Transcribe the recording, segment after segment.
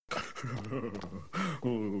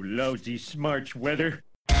Oh, lousy smarts weather.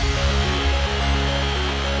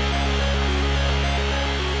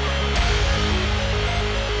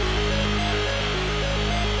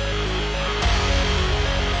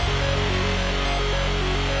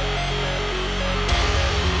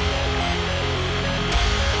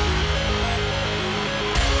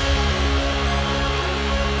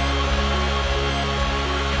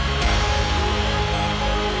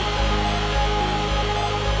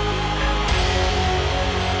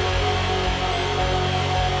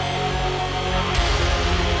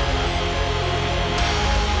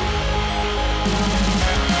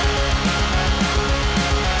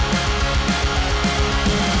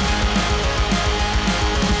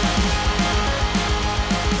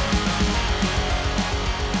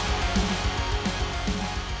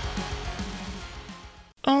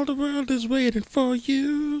 All the world is waiting for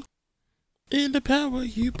you in the power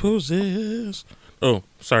you possess. Oh,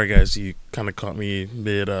 sorry guys, you kind of caught me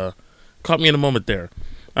caught me in a moment there.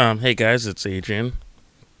 Hey guys, it's Adrian.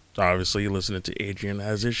 Obviously, you're listening to Adrian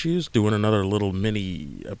Has Issues, doing another little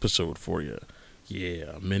mini episode for you.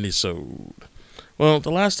 Yeah, mini-sode. Well,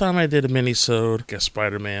 the last time I did a mini-sode, I guess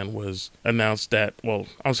Spider-Man was announced that, well,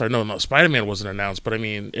 I'm sorry, no, Spider-Man wasn't announced, but I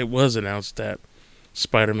mean, it was announced that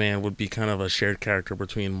Spider-Man would be kind of a shared character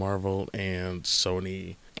between Marvel and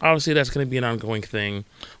Sony. Obviously, that's going to be an ongoing thing.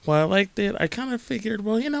 While I liked it, I kind of figured,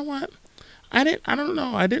 well, you know what? I don't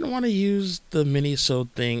know. I didn't want to use the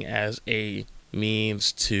mini-sode thing as a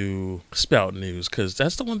means to spout news, because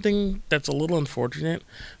that's the one thing that's a little unfortunate,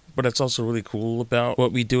 but it's also really cool about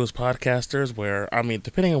what we do as podcasters, where, I mean,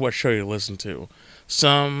 depending on what show you listen to,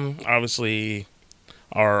 some obviously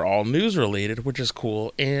are all news related, which is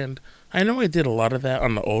cool, and I know I did a lot of that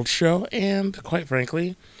on the old show, and quite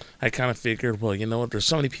frankly, I kind of figured, well, you know what, there's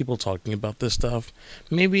so many people talking about this stuff,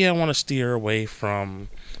 maybe I want to steer away from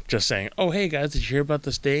just saying, oh, hey guys, did you hear about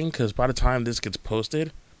this thing? Because by the time this gets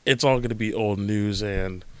posted, it's all going to be old news,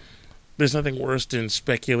 and there's nothing worse than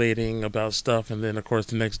speculating about stuff, and then, of course,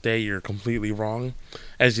 the next day you're completely wrong.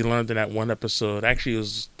 As you learned in that one episode, actually, it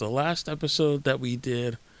was the last episode that we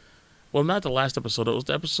did. Well, not the last episode. It was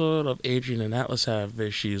the episode of Adrian and Atlas Have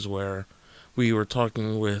Issues where we were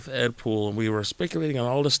talking with Ed Pool and we were speculating on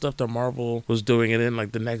all the stuff that Marvel was doing, and then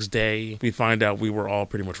like the next day we find out we were all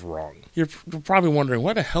pretty much wrong. You're probably wondering,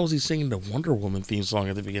 why the hell is he singing the Wonder Woman theme song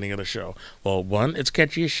at the beginning of the show? Well, one, it's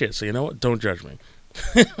catchy as shit, so you know what? Don't judge me.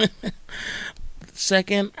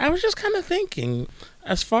 Second, I was just kind of thinking,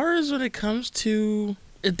 as far as when it comes to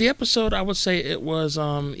the episode, I would say it was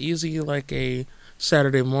easy like a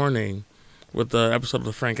Saturday morning with the episode of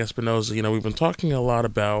the Frank Espinosa. You know, we've been talking a lot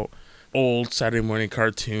about old Saturday morning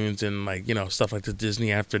cartoons and like, you know, stuff like the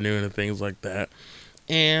Disney Afternoon and things like that.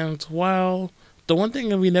 And while the one thing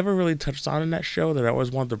that we never really touched on in that show that I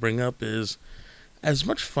always wanted to bring up is, as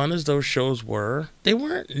much fun as those shows were, they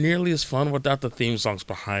weren't nearly as fun without the theme songs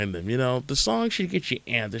behind them. You know, the song should get you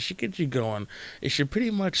amped. It should get you going. It should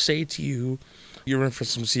pretty much say to you, you're in for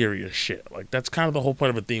some serious shit. Like, that's kind of the whole point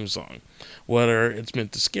of a theme song. Whether it's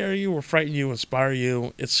meant to scare you or frighten you, inspire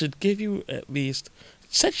you, it should give you at least,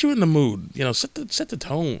 set you in the mood. You know, set the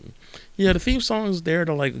tone. Yeah, the theme song is there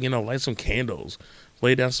to, like, you know, light some candles,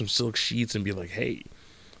 lay down some silk sheets and be like, hey,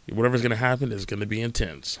 whatever's going to happen is going to be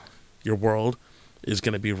intense. Your world is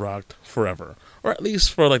going to be rocked forever. Or at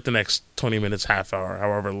least for, like, the next 20 minutes, half hour,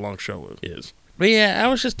 however long show is. But yeah, I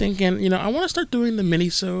was just thinking, you know, I want to start doing the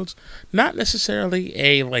mini-sodes, not necessarily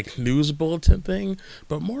a, like, news bulletin thing,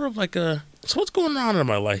 but more of like a, so what's going on in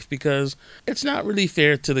my life? Because it's not really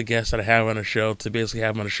fair to the guests that I have on a show to basically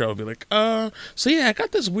have them on a show and be like, so yeah, I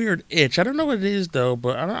got this weird itch. I don't know what it is, though,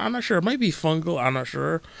 but I'm not sure. It might be fungal. I'm not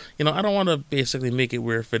sure. You know, I don't want to basically make it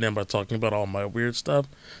weird for them by talking about all my weird stuff.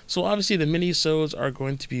 So obviously the mini-sodes are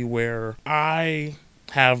going to be where I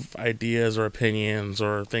have ideas or opinions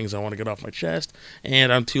or things I want to get off my chest,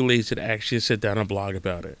 and I'm too lazy to actually sit down and blog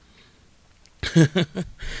about it.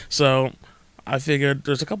 So I figured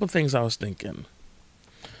there's a couple of things I was thinking.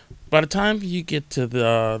 By the time you get to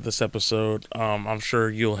this episode, I'm sure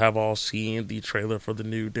you'll have all seen the trailer for the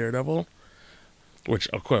new Daredevil, which,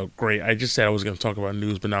 oh, great. I just said I was going to talk about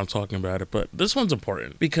news, but now I'm talking about it. But this one's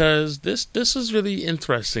important because this is really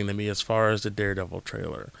interesting to me as far as the Daredevil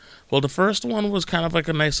trailer. Well, the first one was kind of like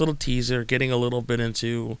a nice little teaser, getting a little bit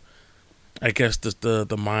into, I guess,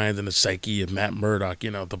 the mind and the psyche of Matt Murdock,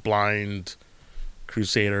 you know, the blind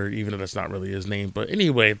crusader, even though that's not really his name. But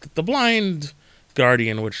anyway, the Blind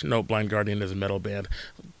Guardian, which, no, Blind Guardian is a metal band.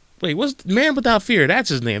 Wait, what's Man Without Fear? That's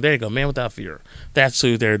his name. There you go, Man Without Fear. That's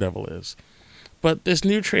who Daredevil is. But this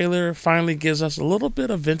new trailer finally gives us a little bit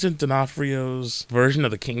of Vincent D'Onofrio's version of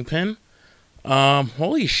the Kingpin.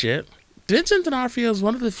 Holy shit. Vincent D'Onofrio is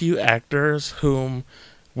one of the few actors whom,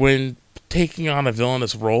 when taking on a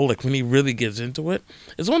villainous role, like when he really gets into it,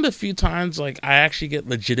 it's one of the few times like I actually get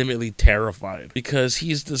legitimately terrified because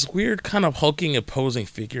he's this weird kind of hulking, opposing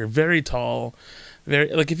figure, very tall, very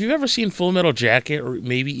like if you've ever seen Full Metal Jacket or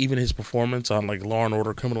maybe even his performance on like Law and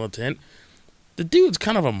Order: Criminal Intent, the dude's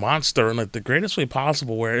kind of a monster in like the greatest way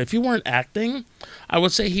possible, where if you weren't acting, I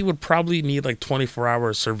would say he would probably need like 24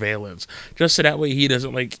 hours surveillance just so that way he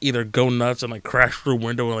doesn't like either go nuts and like crash through a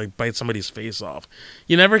window and like bite somebody's face off.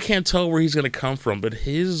 You never can tell where he's gonna come from, but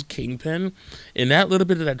his Kingpin in that little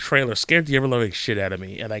bit of that trailer scared the ever loving shit out of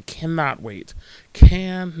me, and I cannot wait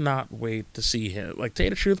to see him. Like, to tell you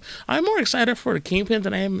the truth, I'm more excited for the Kingpin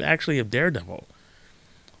than I am actually of Daredevil.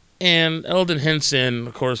 And Eldon Henson,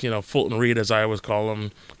 of course, Fulton Reed, as I always call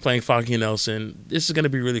him, playing Foggy Nelson. This is going to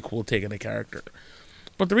be really cool taking the character.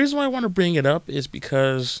 But the reason why I want to bring it up is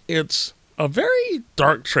because it's a very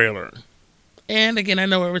dark trailer. And again, I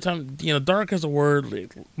know every time, dark is a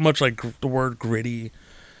word, much like the word gritty.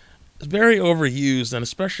 It's very overused, and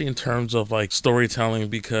especially in terms of like storytelling,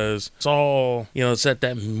 because it's all, set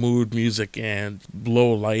that mood music and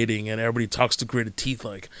low lighting, and everybody talks to gritted teeth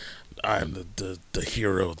like, I'm the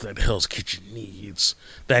hero that Hell's Kitchen needs.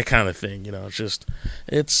 That kind of thing,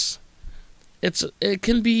 it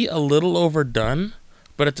can be a little overdone,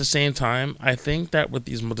 but at the same time, I think that with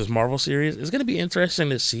this Marvel series, it's going to be interesting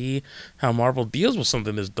to see how Marvel deals with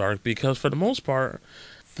something this dark, because for the most part,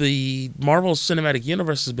 the Marvel Cinematic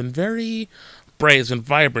Universe has been very bright and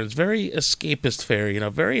vibrant. It's very escapist fare,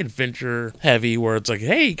 very adventure heavy, where it's like,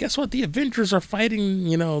 hey, guess what? The Avengers are fighting,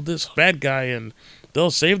 this bad guy, and they'll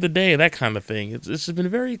save the day, that kind of thing. It's been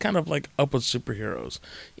very kind of like up with superheroes.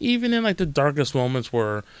 Even in like the darkest moments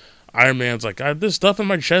where Iron Man's like, this stuff in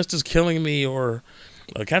my chest is killing me, or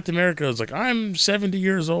Captain America is like, I'm 70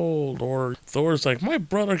 years old, or Thor's like, my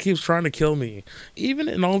brother keeps trying to kill me. Even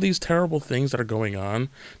in all these terrible things that are going on,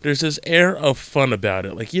 there's this air of fun about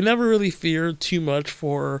it. Like, you never really fear too much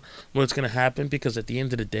for what's going to happen, because at the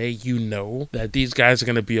end of the day, you know that these guys are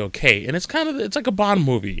going to be okay. And it's like a Bond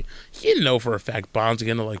movie. You know for a fact Bond's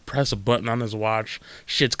going to like press a button on his watch,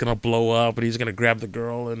 shit's going to blow up, and he's going to grab the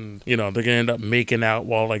girl, and, they're going to end up making out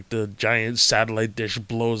while like the giant satellite dish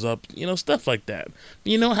blows up, stuff like that.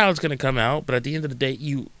 You know how it's going to come out, but at the end of the day,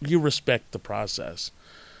 you respect the process.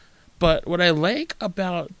 But what I like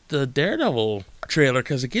about the Daredevil trailer,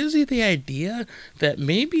 because it gives you the idea that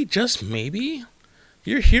maybe, just maybe,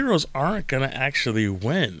 your heroes aren't going to actually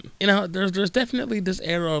win. There's definitely this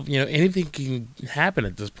era of, anything can happen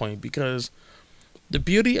at this point, because the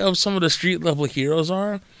beauty of some of the street level heroes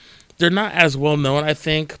they're not as well known, I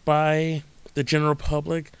think, by the general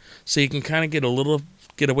public, so you can kind of get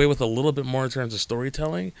away with a little bit more in terms of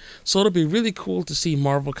storytelling. So it'll be really cool to see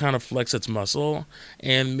Marvel kind of flex its muscle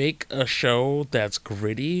and make a show that's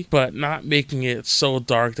gritty, but not making it so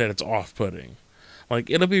dark that it's off-putting. Like,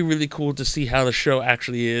 it'll be really cool to see how the show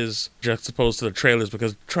actually is juxtaposed to the trailers,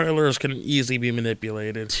 because trailers can easily be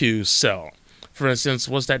manipulated to sell. For instance,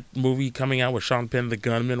 was that movie coming out with Sean Penn, The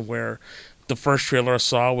Gunman, where the first trailer I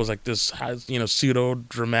saw was like this,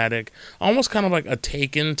 pseudo-dramatic, almost kind of like a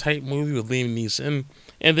Taken type movie with Liam Neeson.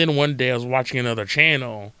 And then one day I was watching another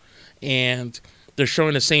channel, and they're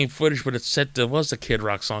showing the same footage, but it's set to, what's the Kid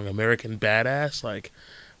Rock song, American Badass? Like,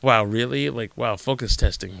 wow, really? Like, wow, focus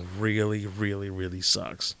testing really, really, really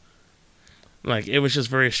sucks. Like, it was just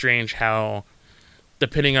very strange how,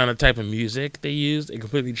 depending on the type of music they used, it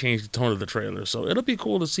completely changed the tone of the trailer. So it'll be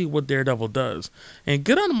cool to see what Daredevil does. And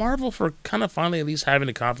good on Marvel for kind of finally at least having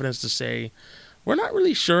the confidence to say, we're not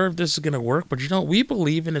really sure if this is going to work, but we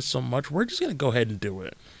believe in it so much, we're just going to go ahead and do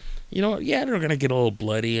it. Yeah, they're going to get a little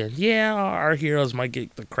bloody, and yeah, our heroes might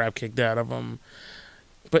get the crap kicked out of them,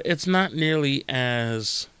 but it's not nearly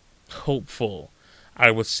as hopeful, I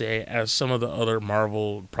would say, as some of the other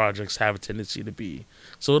Marvel projects have a tendency to be.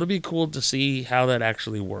 So it'll be cool to see how that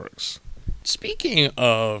actually works. Speaking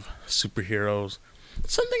of superheroes,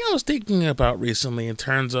 something I was thinking about recently in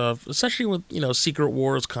terms of, especially with, Secret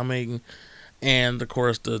Wars coming, and of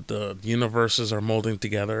course the universes are molding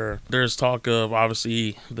together. There's talk of,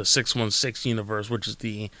 obviously, the 616 universe, which is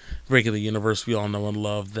the regular universe we all know and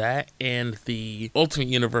love. That and the Ultimate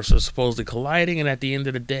Universe are supposedly colliding, and at the end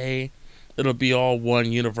of the day, it'll be all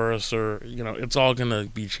one universe, or, it's all going to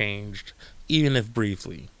be changed, even if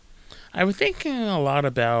briefly. I was thinking a lot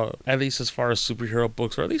about, at least as far as superhero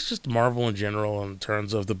books, or at least just Marvel in general, in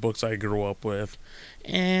terms of the books I grew up with.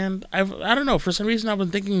 And I don't know, for some reason I've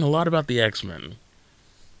been thinking a lot about the X-Men.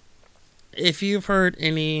 If you've heard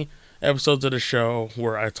any episodes of the show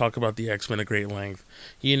where I talk about the X-Men at great length,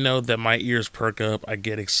 you know that my ears perk up, I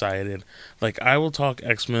get excited. Like, I will talk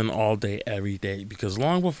X-Men all day, every day, because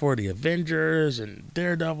long before the Avengers and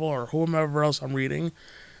Daredevil or whomever else I'm reading,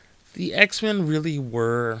 the X-Men really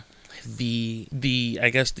were the I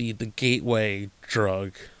guess the gateway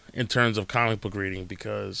drug in terms of comic book reading,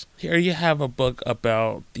 because here you have a book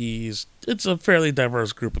about these, it's a fairly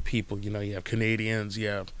diverse group of people. You know, you have Canadians, you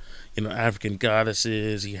have, you know, African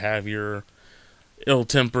goddesses, you have your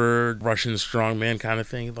ill-tempered Russian strongman kind of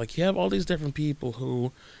thing. Like, you have all these different people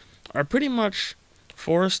who are pretty much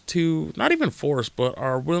forced to, not even forced, but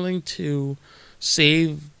are willing to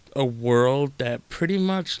save a world that pretty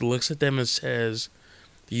much looks at them and says,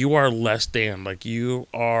 you are less than, like, you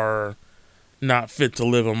are not fit to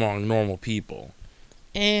live among normal people.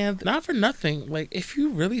 And not for nothing, like, if you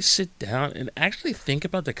really sit down and actually think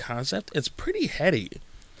about the concept, it's pretty heady.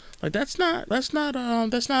 Like, that's not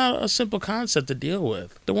a simple concept to deal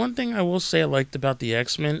with. The one thing I will say I liked about the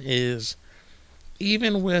X-Men is,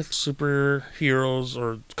 even with superheroes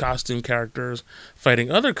or costume characters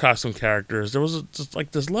fighting other costume characters, there was just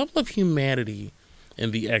like this level of humanity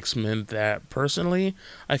in the X-Men that personally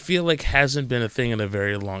I feel like hasn't been a thing in a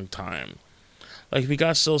very long time. Like, we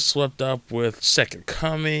got so swept up with Second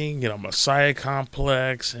Coming, you know, Messiah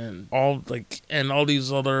Complex, and all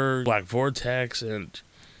these other Black Vortex and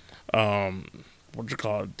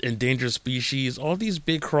Endangered Species, all these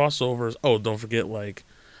big crossovers. Oh, don't forget, like,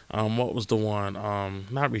 what was the one?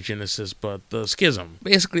 Not Regenesis, but the Schism.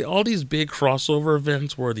 Basically, all these big crossover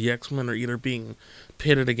events where the X-Men are either being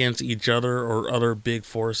pitted against each other or other big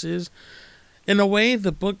forces. In a way,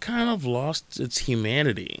 the book kind of lost its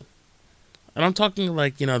humanity. And I'm talking,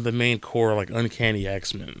 like, you know, the main core, like, Uncanny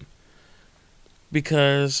X-Men.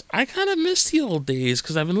 Because I kind of miss the old days,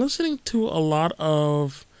 because I've been listening to a lot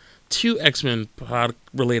of two X-Men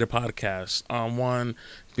related podcasts. One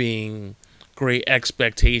being Great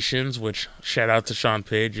Expectations, which shout out to Sean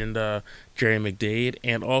Page and Jerry McDade,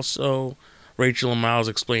 and also Rachel and Miles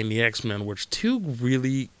Explain the X-Men, which two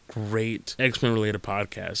really great X-Men related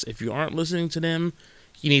podcasts. If you aren't listening to them,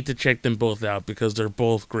 you need to check them both out because they're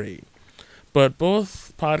both great. But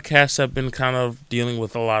both podcasts have been kind of dealing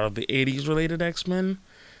with a lot of the 80s related X-Men.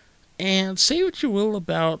 And say what you will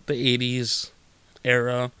about the 80s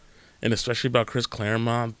era, and especially about Chris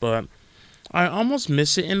Claremont, but I almost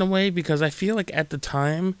miss it in a way, because I feel like at the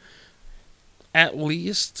time, at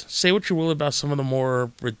least, say what you will about some of the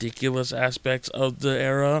more ridiculous aspects of the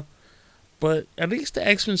era, but at least the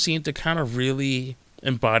X-Men seemed to kind of really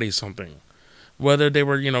embody something. Whether they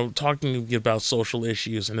were, you know, talking about social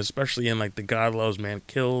issues, and especially in, like, the God Loves, Man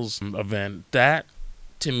Kills event, that,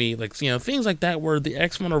 to me, like, you know, things like that where the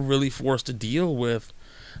X-Men are really forced to deal with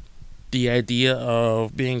the idea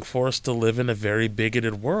of being forced to live in a very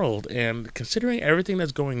bigoted world. And considering everything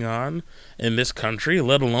that's going on in this country,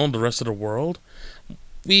 let alone the rest of the world,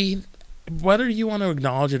 whether you want to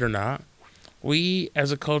acknowledge it or not, we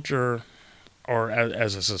as a culture or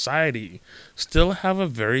as a society still have a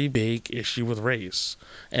very big issue with race.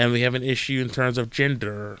 And we have an issue in terms of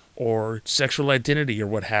gender or sexual identity or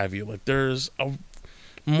what have you. Like, there's a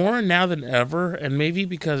more now than ever, and maybe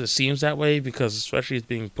because it seems that way, because especially it's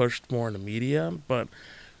being pushed more in the media, but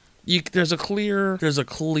there's a clear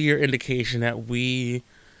indication that we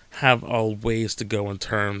have a ways to go in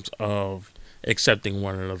terms of accepting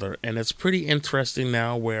one another. And it's pretty interesting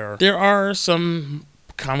now where there are some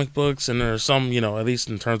comic books, and there are some, you know, at least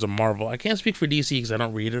in terms of Marvel. I can't speak for DC because I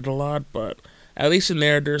don't read it a lot, but at least in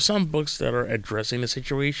there are some books that are addressing the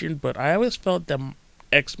situation. But I always felt that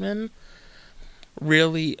X-Men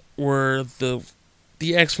really were the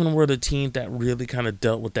X-Men were the team that really kind of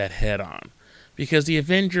dealt with that head on. Because the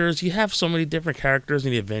Avengers, you have so many different characters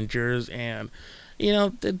in the Avengers, and, you know,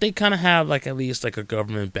 they kind of have, like, at least, like, a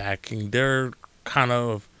government backing. They're kind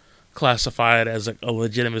of classified as, like, a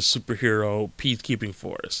legitimate superhero peacekeeping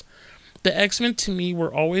force. The X-Men, to me,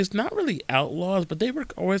 were always not really outlaws, but they were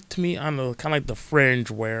always, to me, on the kind of like the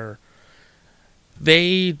fringe, where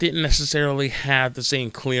they didn't necessarily have the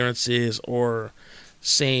same clearances or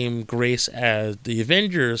same grace as the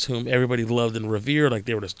Avengers, whom everybody loved and revered, like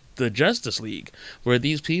they were the Justice League, where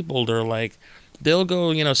these people, they're like, they'll go,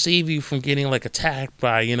 you know, save you from getting, like, attacked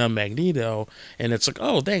by, you know, Magneto, and it's like,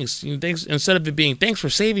 oh, thanks, instead of it being, thanks for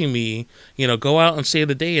saving me, you know, go out and save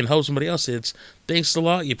the day and help somebody else, it's, thanks a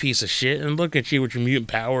lot, you piece of shit, and look at you with your mutant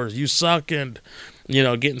powers, you suck, and, you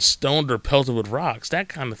know, getting stoned or pelted with rocks, that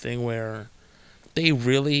kind of thing, where they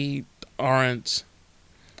really aren't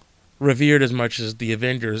revered as much as the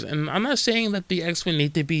Avengers. And I'm not saying that the X-Men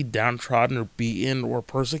need to be downtrodden or beaten or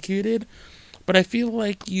persecuted, but But I feel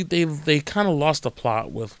like they kind of lost the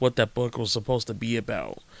plot with what that book was supposed to be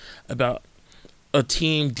about a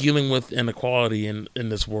team dealing with inequality in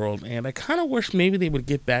this world. And I kind of wish maybe they would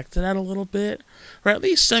get back to that a little bit, or at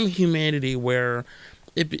least some humanity where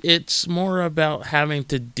it's more about having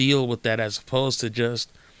to deal with that as opposed to just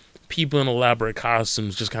people in elaborate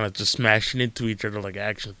costumes just kind of just smashing into each other like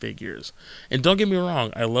action figures. And don't get me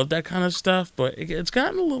wrong, I love that kind of stuff, but it's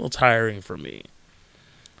gotten a little tiring for me.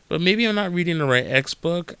 But maybe I'm not reading the right X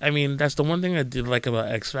book. I mean, that's the one thing I did like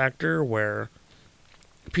about X Factor, where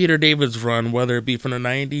Peter David's run, whether it be from the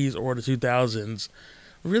 90s or the 2000s,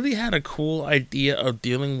 really had a cool idea of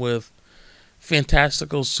dealing with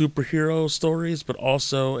fantastical superhero stories, but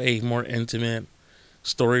also a more intimate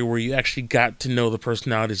story where you actually got to know the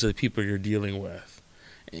personalities of the people you're dealing with.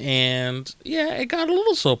 And yeah, it got a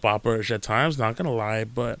little soap opera-ish at times, not gonna lie,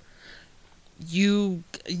 but you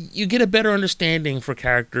get a better understanding for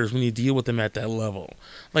characters when you deal with them at that level.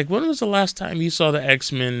 Like, when was the last time you saw the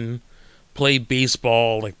X-Men play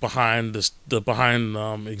baseball like behind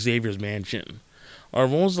Xavier's mansion? Or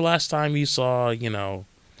when was the last time you saw,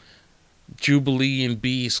 Jubilee and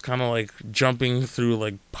Beast kind of like jumping through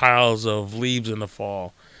like piles of leaves in the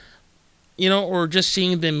fall? Or just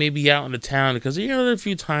seeing them maybe out in the town, because there are a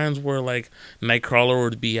few times where like Nightcrawler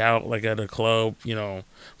would be out like at a club,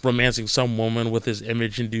 romancing some woman with his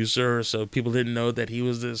image inducer, so people didn't know that he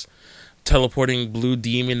was this teleporting blue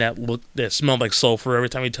demon that smelled like sulfur every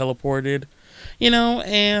time he teleported.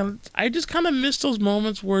 And I just kind of missed those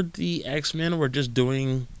moments where the X-Men were just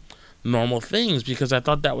doing normal things, because I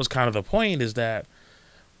thought that was kind of the point, is that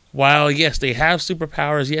while, yes, they have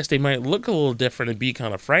superpowers, yes, they might look a little different and be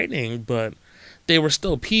kind of frightening, but they were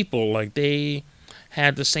still people. Like, they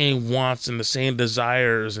had the same wants and the same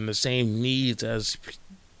desires and the same needs as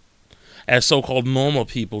so-called normal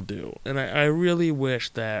people do. And I really wish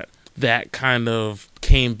that kind of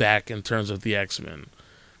came back in terms of the X-Men.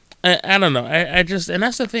 I don't know. I just, and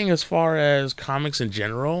that's the thing as far as comics in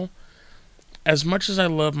general. As much as I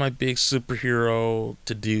love my big superhero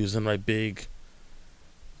to-dos and my big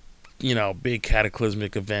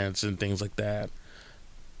cataclysmic events and things like that,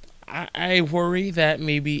 I worry that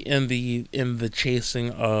maybe in the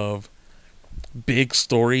chasing of big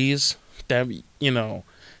stories that,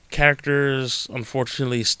 characters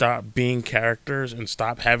unfortunately stop being characters and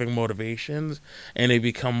stop having motivations, and they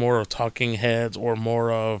become more of talking heads, or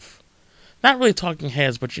more of, not really talking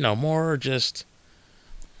heads, but more just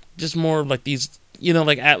more like these,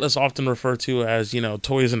 like Atlas often referred to as,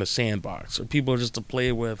 toys in a sandbox, or people just to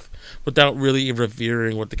play with without really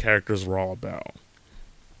revering what the characters were all about.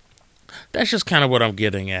 That's just kind of what I'm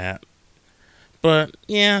getting at. But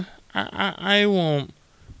yeah, I won't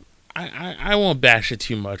bash it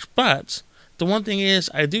too much. But the one thing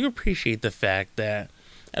is, I do appreciate the fact that,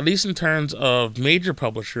 at least in terms of major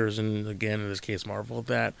publishers, and again in this case Marvel,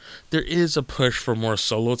 that there is a push for more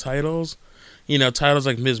solo titles. Titles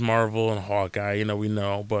like Ms. Marvel and Hawkeye, we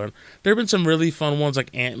know, but there have been some really fun ones like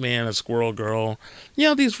Ant-Man and Squirrel Girl.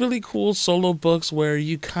 These really cool solo books where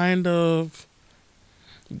you kind of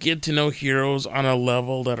get to know heroes on a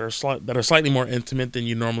level that are slightly more intimate than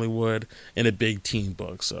you normally would in a big team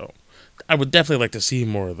book. So I would definitely like to see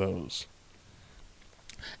more of those.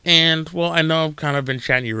 And, well, I know I've kind of been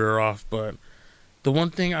chatting your ear off, but the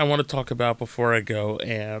one thing I want to talk about before I go,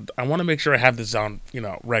 and I want to make sure I have this on,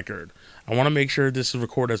 record. I want to make sure this is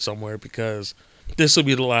recorded somewhere, because this will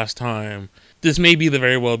be the last time. This may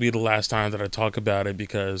very well be the last time that I talk about it,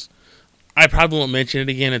 because I probably won't mention it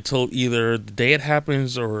again until either the day it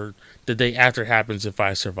happens or the day after it happens if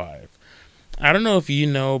I survive. I don't know if you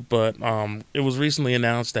know, but it was recently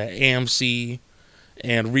announced that AMC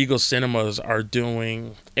and Regal Cinemas are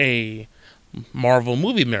doing a Marvel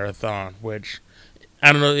movie marathon, which,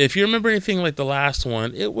 I don't know if you remember anything like the last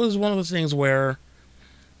one. It was one of those things where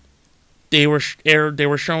they were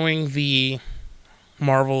showing the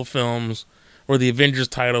Marvel films or the Avengers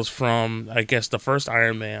titles from, I guess, the first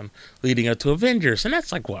Iron Man leading up to Avengers. And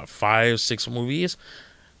that's like, 5-6 movies?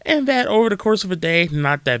 And that, over the course of a day,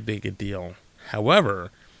 not that big a deal.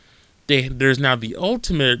 However, there's now the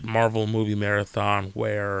ultimate Marvel movie marathon,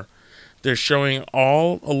 where they're showing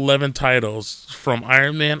all 11 titles from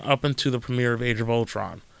Iron Man up into the premiere of Age of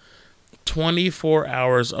Ultron. 24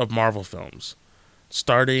 hours of Marvel films,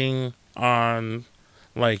 starting on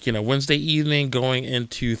Wednesday evening going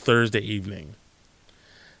into Thursday evening.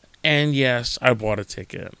 And yes, I bought a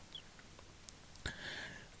ticket.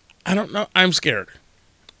 I don't know. I'm scared.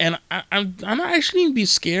 And I'm not actually even be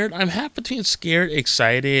scared. I'm half between scared,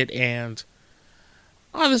 excited, and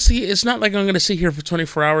obviously it's not like I'm going to sit here for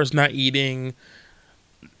 24 hours not eating,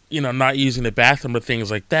 not using the bathroom or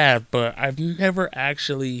things like that, but I've never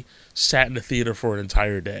actually sat in the theater for an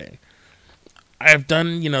entire day. I've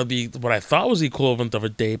done, the what I thought was the equivalent of a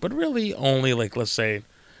day, but really only like, let's say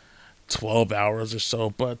 12 hours or so.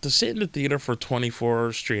 But to sit in the theater for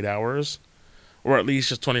 24 straight hours, or at least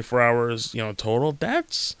just 24 hours, total,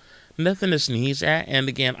 that's nothing to sneeze at. And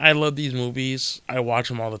again, I love these movies. I watch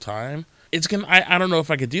them all the time. I don't know if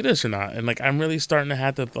I could do this or not. And like, I'm really starting to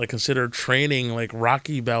have to like consider training like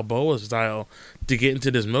Rocky Balboa style to get into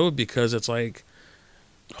this mode, because it's like,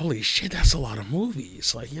 holy shit, that's a lot of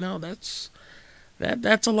movies. Like,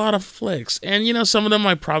 that's a lot of flicks. And some of them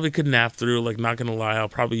I probably could nap through. Like, not gonna lie, I'll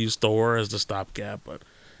probably use Thor as the stopgap. But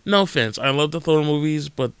no offense, I love the Thor movies,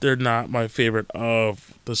 but they're not my favorite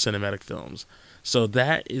of the cinematic films. So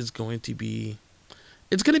that is going to be,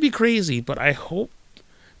 it's going to be crazy. But I hope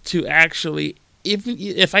to actually,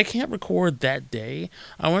 if I can't record that day,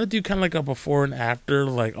 I want to do kind of like a before and after.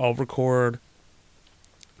 Like, I'll record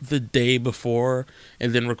the day before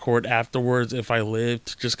and then record afterwards if I live,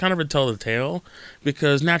 to just kind of retell the tale,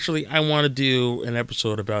 because naturally I want to do an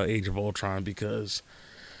episode about Age of Ultron, because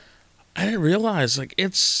I didn't realize like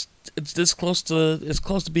it's this close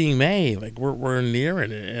to being May. Like, we're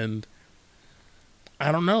nearing it, and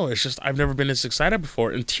I don't know. It's just I've never been this excited before,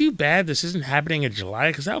 and too bad this isn't happening in July.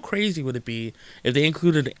 Because how crazy would it be if they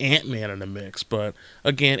included Ant-Man in the mix? But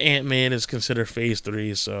again, Ant-Man is considered Phase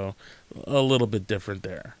 3, so a little bit different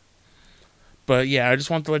there. But yeah, I just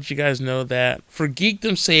want to let you guys know that for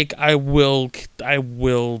geekdom's sake, I will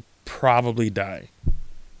probably die.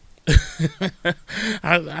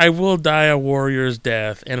 I will die a warrior's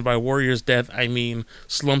death, and by warrior's death I mean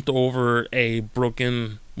slumped over a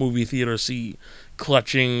broken movie theater seat,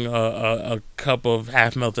 clutching a cup of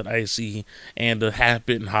half-melted icy and a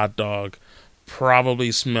half-bitten hot dog,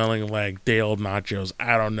 probably smelling like day-old nachos.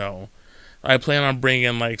 I don't know. I plan on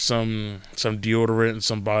bringing like some deodorant and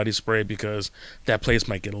some body spray, because that place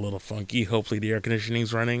might get a little funky. Hopefully the air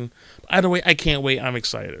conditioning's running. Either way, I can't wait. I'm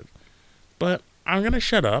excited. But I'm going to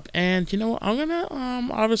shut up, and I'm going to,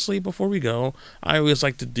 obviously, before we go, I always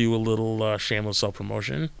like to do a little shameless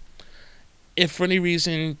self-promotion. If for any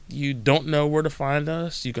reason you don't know where to find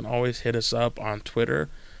us, you can always hit us up on Twitter,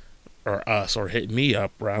 or hit me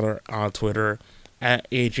up, rather, on Twitter, at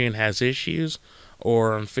Adrian Has Issues,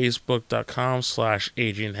 or on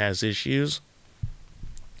Facebook.com/Adrian Has Issues.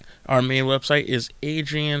 Our main website is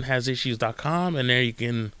AdrianHasIssues.com, and there you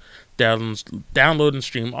can download and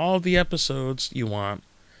stream all the episodes you want,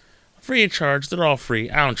 free of charge. They're all free.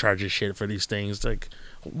 I don't charge you shit for these things. Like,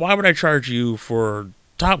 why would I charge you for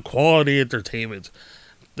top quality entertainment?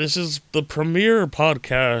 This is the premier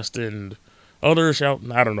podcast, and others out.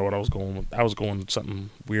 I don't know what I was going with. I was going something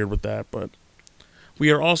weird with that, but we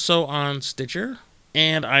are also on Stitcher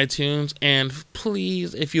and iTunes. And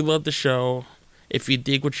please, if you love the show, if you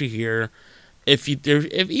dig what you hear,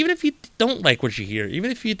 even if you don't like what you hear,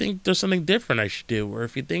 even if you think there's something different I should do, or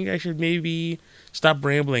if you think I should maybe stop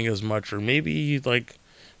rambling as much, or maybe like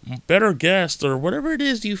better guest, or whatever it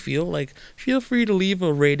is you feel like, feel free to leave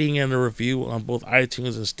a rating and a review on both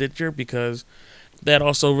iTunes and Stitcher, because that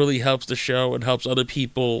also really helps the show. It helps other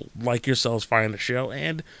people like yourselves find the show,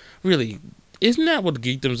 and really, isn't that what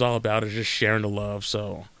Geekdom's all about, is just sharing the love?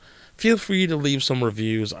 So feel free to leave some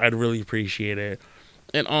reviews. I'd really appreciate it.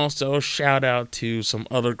 And also, shout out to some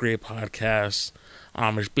other great podcasts.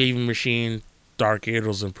 Amish Baby Machine, Dark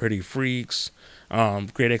Angels and Pretty Freaks,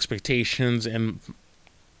 Great Expectations, and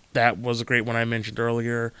that was a great one I mentioned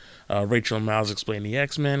earlier. Rachel and Miles Explain the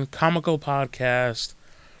X-Men, Comical Podcast,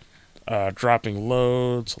 Dropping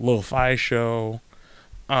Loads, Lo-Fi Show.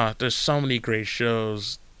 There's so many great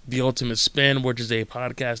shows. The Ultimate Spin, which is a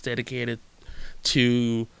podcast dedicated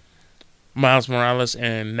to Miles Morales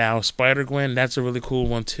and now Spider-Gwen. That's a really cool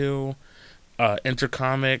one too.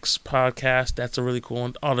 Intercomics podcast. That's a really cool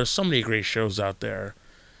one. Oh, there's so many great shows out there.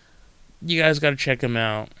 You guys got to check them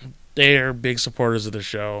out. They're big supporters of the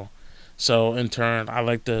show. So in turn, I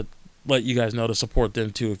like to let you guys know to support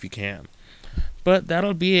them too if you can. But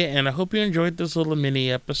that'll be it. And I hope you enjoyed this little mini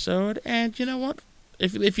episode. And you know what?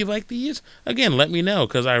 If you like these, again, let me know,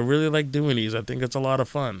 because I really like doing these. I think it's a lot of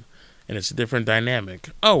fun. And it's a different dynamic.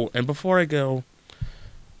 Oh, and before I go,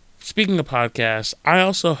 speaking of podcasts, I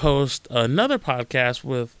also host another podcast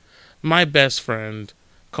with my best friend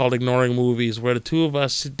called Ignoring Movies, where the two of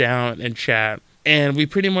us sit down and chat. And we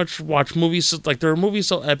pretty much watch movies. Like, there are movies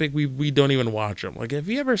so epic, we don't even watch them. Like, have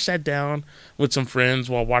you ever sat down with some friends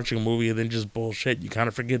while watching a movie and then just bullshit? You kind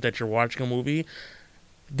of forget that you're watching a movie.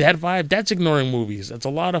 That vibe, that's Ignoring Movies. It's a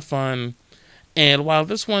lot of fun. And while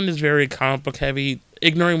this one is very comic book heavy,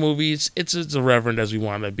 ignoring movies, it's as irreverent as we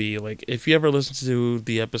want to be. Like if you ever listen to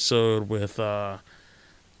the episode with I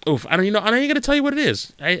don't, I ain't gonna tell you what it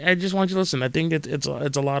is. I just want you to listen. I think it's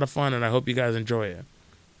a lot of fun, and I hope you guys enjoy it.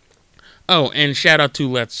 Oh, and shout out to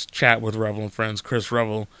Let's Chat with Revel and Friends, Chris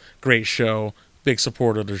Revel, great show, big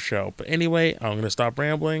supporter of the show. But anyway, I'm gonna stop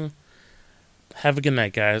rambling. Have a good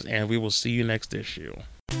night, guys, and we will see you next issue.